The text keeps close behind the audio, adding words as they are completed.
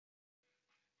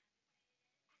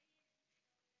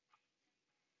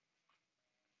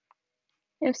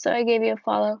If so, I gave you a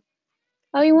follow.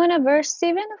 Oh, you want a verse,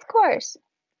 Steven? Of course.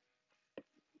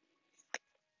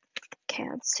 Okay,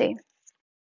 let's see.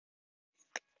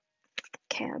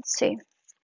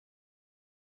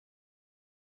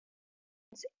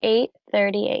 It's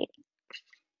 8:38.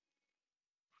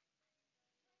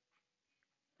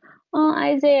 Oh,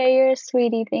 Isaiah, you're a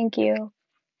sweetie. Thank you.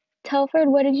 Telford,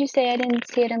 what did you say? I didn't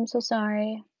see it. I'm so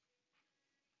sorry.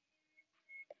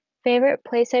 Favorite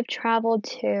place I've traveled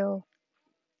to?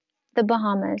 The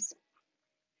Bahamas.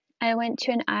 I went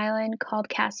to an island called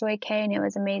Castaway Cay and it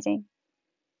was amazing.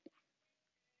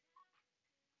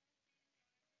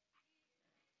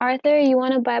 Arthur, you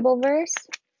want a Bible verse?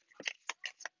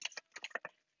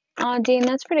 Oh, Dean,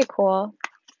 that's pretty cool.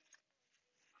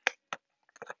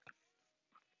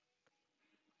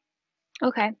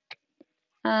 Okay.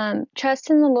 Trust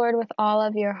in the Lord with all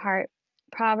of your heart.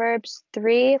 Proverbs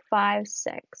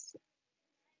 3:5-6.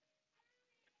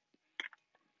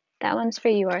 That one's for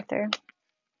you, Arthur.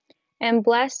 And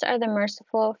blessed are the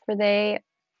merciful, for they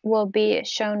will be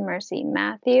shown mercy.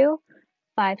 Matthew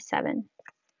 5:7.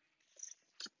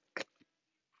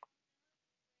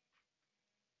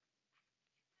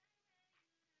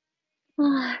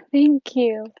 Oh, thank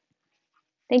you.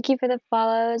 Thank you for the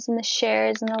follows and the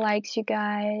shares and the likes, you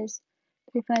guys.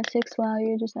 356. Wow,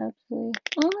 you're just absolutely.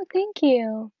 Oh, thank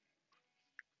you.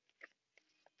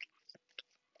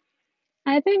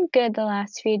 I've been good the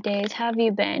last few days. How have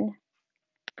you been?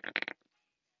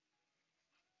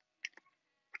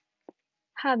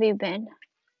 How have you been?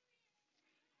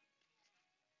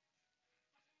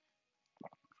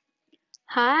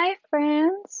 Hi,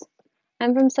 friends.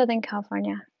 I'm from Southern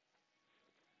California.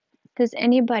 Does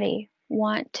anybody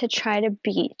want to try to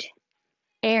beat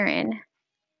Aaron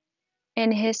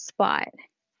in his spot?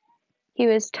 He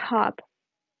was top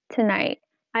tonight.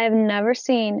 I have never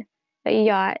seen a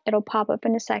yacht. It'll pop up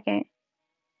in a second.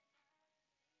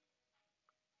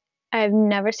 I have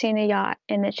never seen a yacht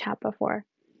in the chat before.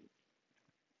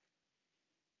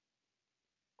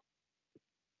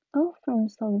 Oh, from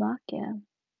Slovakia.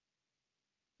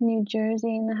 New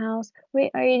Jersey in the house.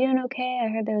 Wait, are you doing okay? I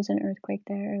heard there was an earthquake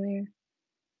there earlier.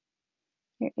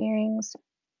 Your earrings,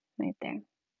 right there.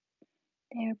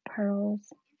 They're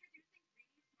pearls.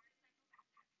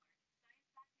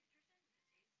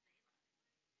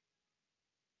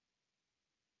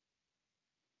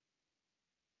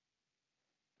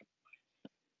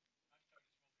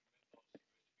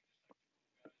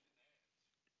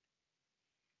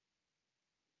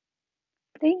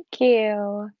 Thank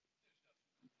you.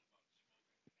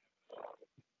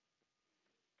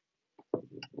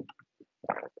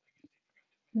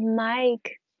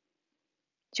 Mike,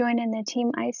 joining the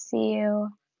team. I see you.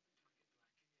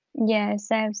 Yes,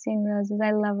 I have seen roses.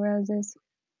 I love roses.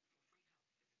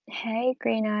 Hey,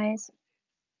 Green Eyes.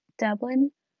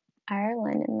 Dublin,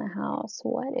 Ireland in the house.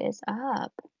 What is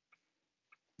up?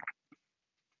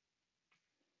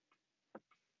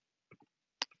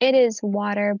 It is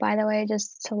water, by the way,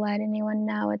 just to let anyone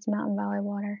know. It's Mountain Valley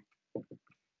water.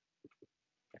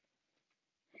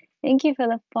 Thank you for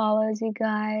the follows, you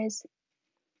guys.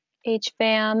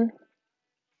 HFam,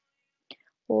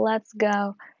 let's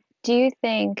go. Do you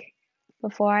think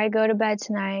before I go to bed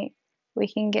tonight, we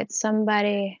can get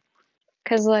somebody?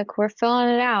 Because look, we're filling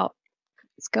it out.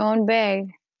 It's going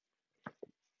big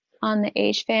on the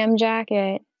HFam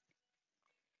jacket.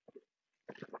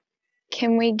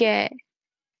 Can we get?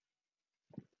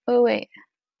 Oh, wait.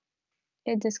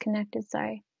 It disconnected.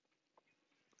 Sorry.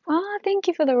 Oh, thank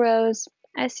you for the rose.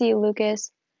 I see you,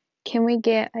 Lucas. Can we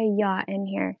get a yacht in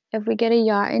here? If we get a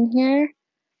yacht in here,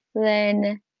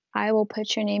 then I will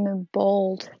put your name in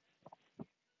bold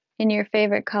in your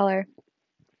favorite color.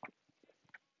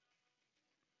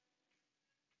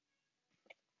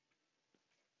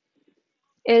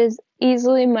 It is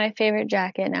easily my favorite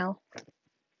jacket now.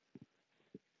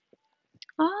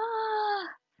 Ah,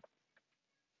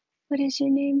 what is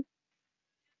your name?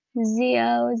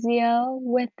 Zio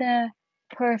with the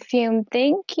perfume.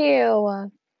 Thank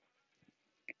you.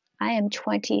 I am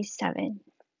 27.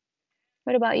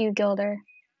 What about you, Gilder?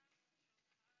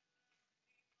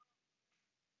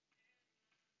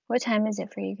 What time is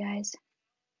it for you guys?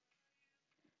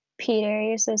 Peter,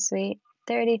 you're so sweet.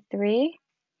 33?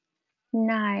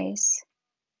 Nice.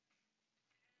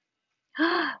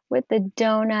 With the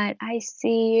donut. I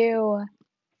see you.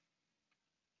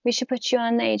 We should put you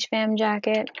on the HFam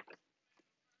jacket.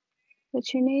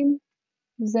 What's your name?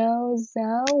 Zo.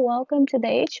 Welcome to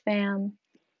the HFam.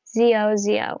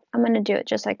 Zio. I'm going to do it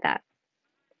just like that.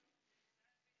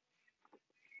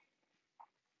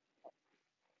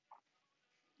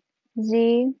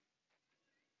 Z-O.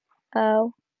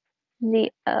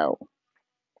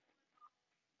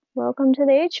 Welcome to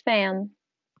the H fam.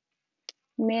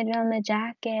 Made it on the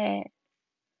jacket.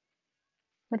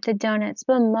 With the donuts.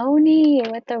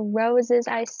 Spumoni with the roses.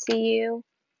 I see you.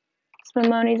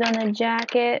 Spumoni's on the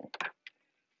jacket.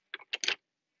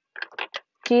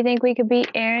 Do you think we could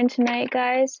beat Aaron tonight,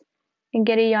 guys? And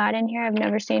get a yacht in here? I've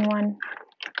never seen one.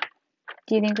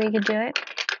 Do you think we could do it?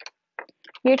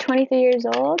 You're 23 years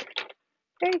old?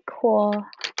 Very cool.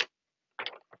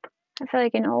 I feel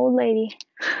like an old lady.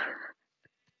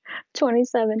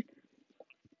 27.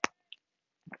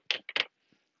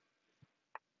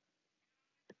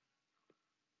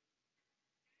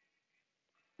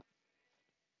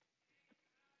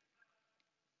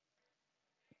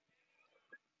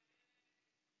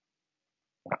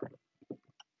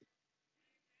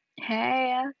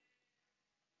 Hey.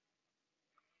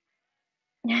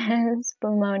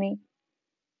 Spumoni.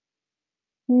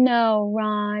 No,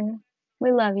 Ron.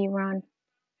 We love you, Ron.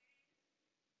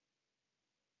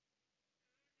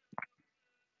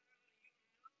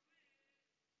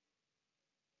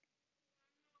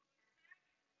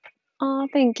 Oh,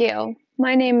 thank you.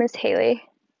 My name is Haley.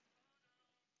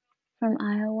 From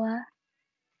Iowa.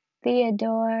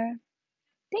 Theodore.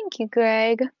 Thank you,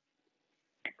 Greg.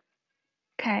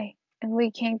 Okay, if we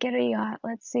can't get a yacht,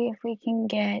 let's see if we can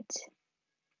get...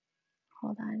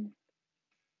 Hold on.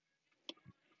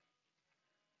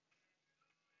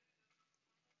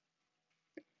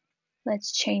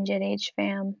 Let's change it,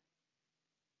 H-Fam.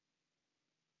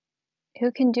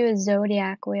 Who can do a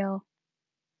zodiac wheel?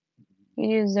 You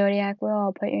do a zodiac wheel,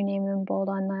 I'll put your name in bold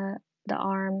on the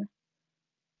arm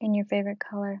in your favorite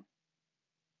color.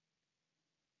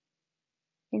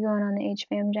 You're going on the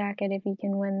H-Fam jacket if you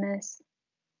can win this.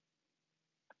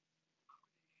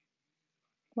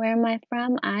 Where am I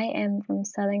from? I am from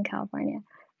Southern California.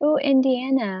 Oh,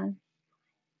 Indiana.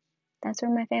 That's where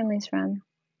my family's from.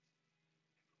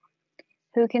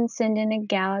 Who can send in a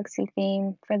galaxy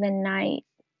theme for the night?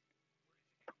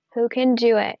 Who can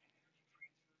do it?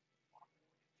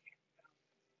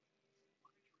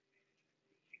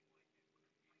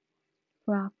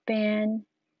 Rock band.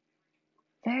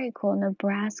 Very cool.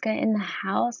 Nebraska in the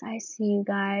house. I see you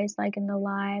guys like in the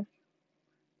live.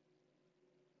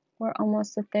 We're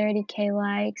almost to 30K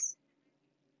likes.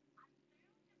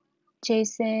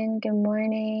 Jason, good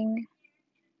morning.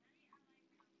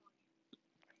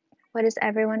 What is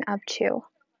everyone up to?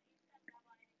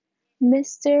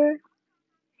 Mr.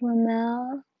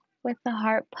 Ramel with the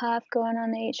heart puff going on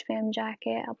the H-Fam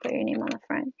jacket. I'll put your name on the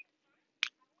front.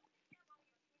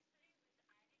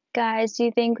 Guys, do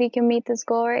you think we can meet this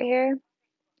goal right here?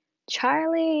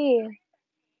 Charlie!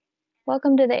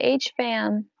 Welcome to the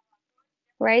H-Fam.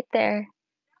 Right there.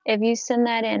 If you send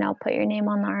that in, I'll put your name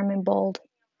on the arm in bold.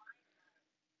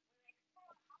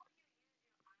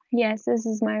 Yes, this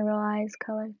is my real eyes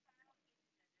color.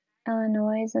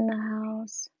 Illinois in the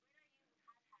house.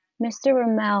 Mr.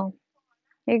 Ramel,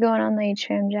 you're going on the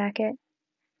H-Fam jacket.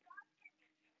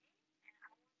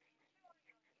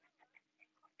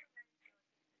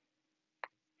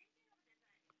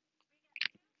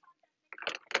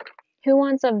 Who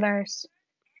wants a verse?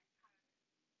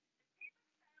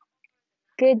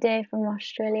 Good day from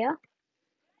Australia.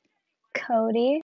 Cody.